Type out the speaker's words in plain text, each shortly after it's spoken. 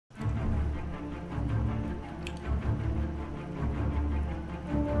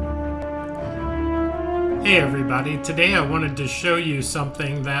Hey everybody, today I wanted to show you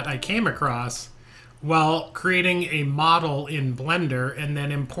something that I came across while creating a model in Blender and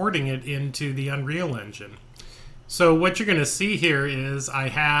then importing it into the Unreal Engine. So what you're going to see here is I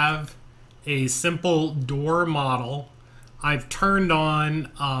have a simple door model. I've turned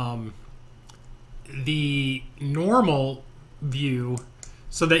on the normal view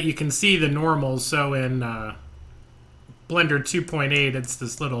so that you can see the normals. So in Blender 2.8 it's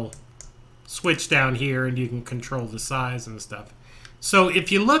this little switch down here and you can control the size and stuff. So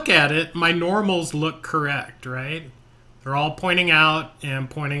if you look at it, my normals look correct, right? They're all pointing out and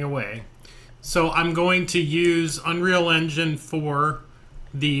pointing away. So I'm going to use Unreal Engine 4,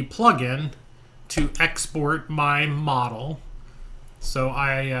 the plugin, to export my model. So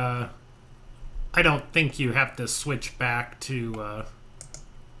I don't think you have to switch back to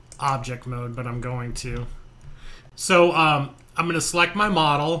object mode, but I'm going to. So I'm going to select my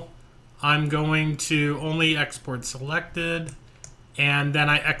model. I'm going to only export selected, and then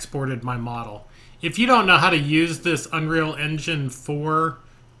I exported my model. If you don't know how to use this Unreal Engine 4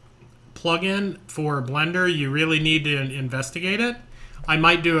 plugin for Blender, you really need to investigate it. I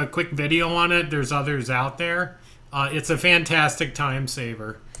might do a quick video on it. There's others out there. It's a fantastic time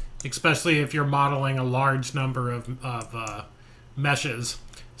saver, especially if you're modeling a large number of meshes.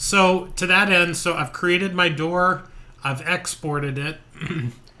 So to that end, so I've created my door, I've exported it.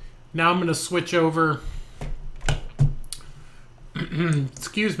 Now I'm going to switch over,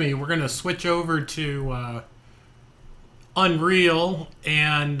 excuse me, we're going to switch over to Unreal,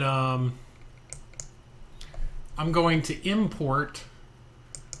 and I'm going to import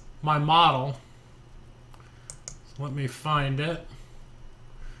my model. So let me find it.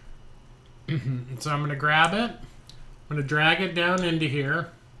 So I'm going to grab it. I'm going to drag it down into here.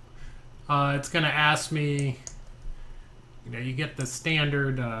 It's going to ask me, you know, you get the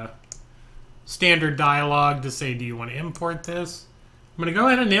standard dialog to say, do you want to import this? I'm going to go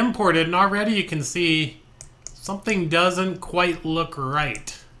ahead and import it, and already you can see something doesn't quite look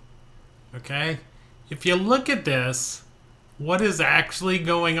right. Okay? If you look at this, what is actually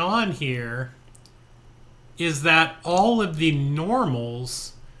going on here is that all of the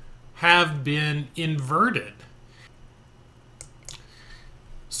normals have been inverted.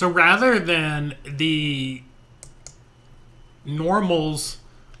 So rather than the normals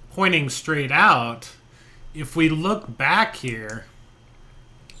pointing straight out, if we look back here,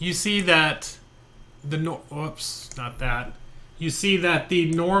 you see that you see that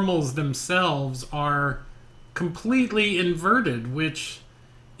the normals themselves are completely inverted, which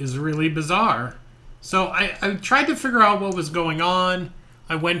is really bizarre. So I tried to figure out what was going on.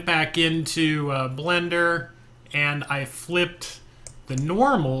 I went back into Blender and I flipped the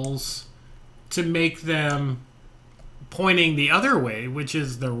normals to make them pointing the other way, which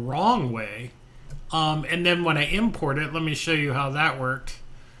is the wrong way. And then when I import it, let me show you how that worked.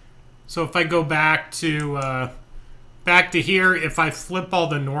 So if I go back to here, if I flip all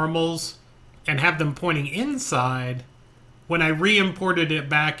the normals and have them pointing inside, when I re-imported it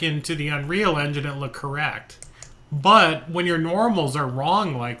back into the Unreal Engine, it looked correct. But when your normals are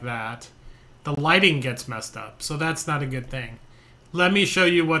wrong like that, the lighting gets messed up. So that's not a good thing. Let me show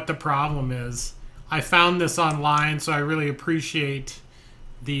you what the problem is. I found this online, so I really appreciate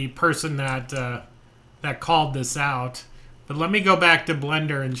the person that that called this out. But let me go back to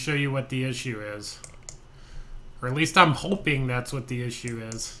Blender and show you what the issue is. Or at least I'm hoping that's what the issue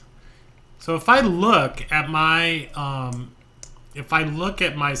is. So if I look at my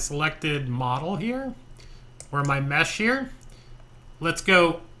selected model here, or my mesh here, let's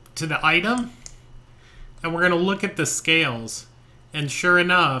go to the item, and we're going to look at the scales. And sure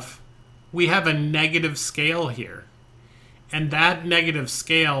enough, we have a negative scale here. And that negative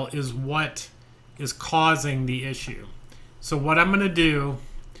scale is what is causing the issue. So what I'm going to do,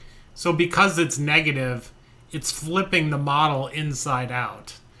 so because it's negative, it's flipping the model inside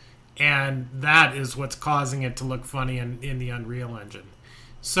out. And that is what's causing it to look funny in the Unreal Engine.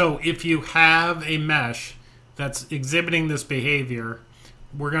 So if you have a mesh that's exhibiting this behavior,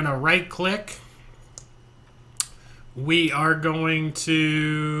 we're going to right click. We are going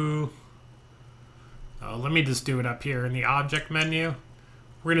to... let me just do it up here in the object menu.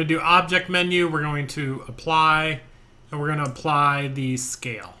 We're going to do object menu. We're going to apply, and we're going to apply the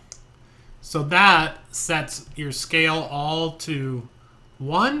scale. So that sets your scale all to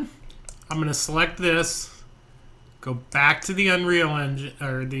 1. I'm going to select this, go back to the Unreal Engine,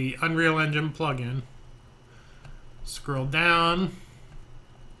 or the Unreal Engine plugin, scroll down.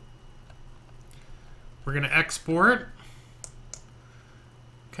 We're going to export.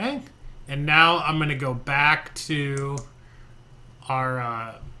 Okay. And now I'm going to go back to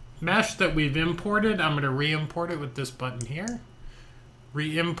our mesh that we've imported, I'm going to re-import it with this button here.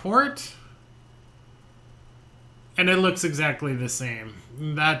 Re-import. And it looks exactly the same.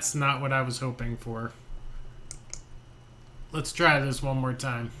 That's not what I was hoping for. Let's try this one more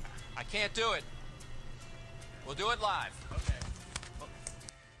time. I can't do it. We'll do it live. Okay.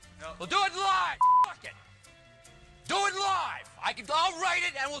 We'll do it live. Fuck it. Do it live. I'll write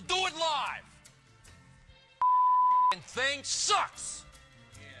it and we'll do it live. And thing sucks.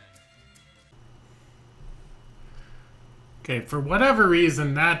 Okay, for whatever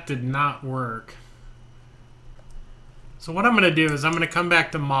reason, that did not work. So what I'm going to do is I'm going to come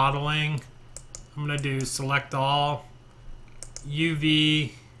back to modeling. I'm going to do select all,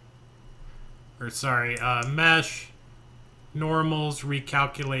 UV, mesh, normals,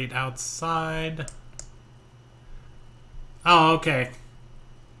 recalculate outside. Oh, okay.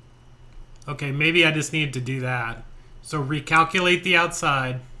 Okay, maybe I just need to do that. So recalculate the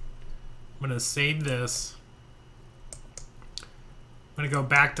outside. I'm going to save this. I'm going to go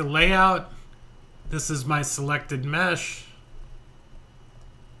back to layout. This is my selected mesh.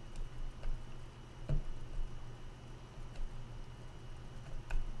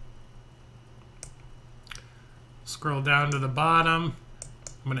 Scroll down to the bottom.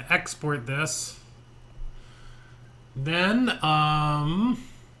 I'm going to export this. Then I'm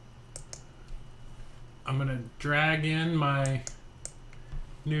going to drag in my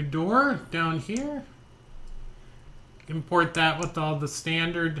new door down here. Import that with all the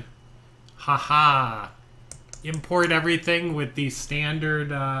standard. Haha. Import everything with the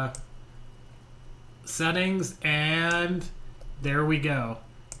standard settings, and there we go.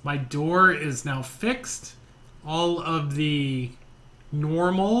 My door is now fixed. All of the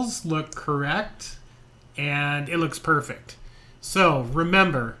normals look correct, and it looks perfect. So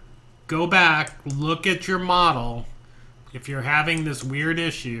remember, go back, look at your model if you're having this weird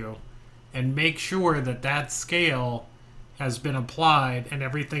issue, and make sure that that scale has been applied and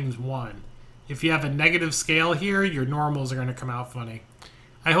everything's 1. If you have a negative scale here, your normals are going to come out funny.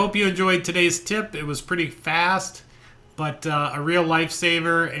 I hope you enjoyed today's tip. It was pretty fast, but a real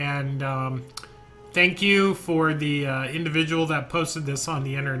lifesaver. And thank you for the individual that posted this on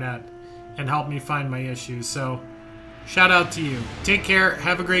the internet and helped me find my issues. So shout out to you. Take care,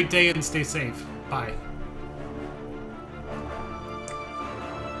 have a great day, and stay safe. Bye.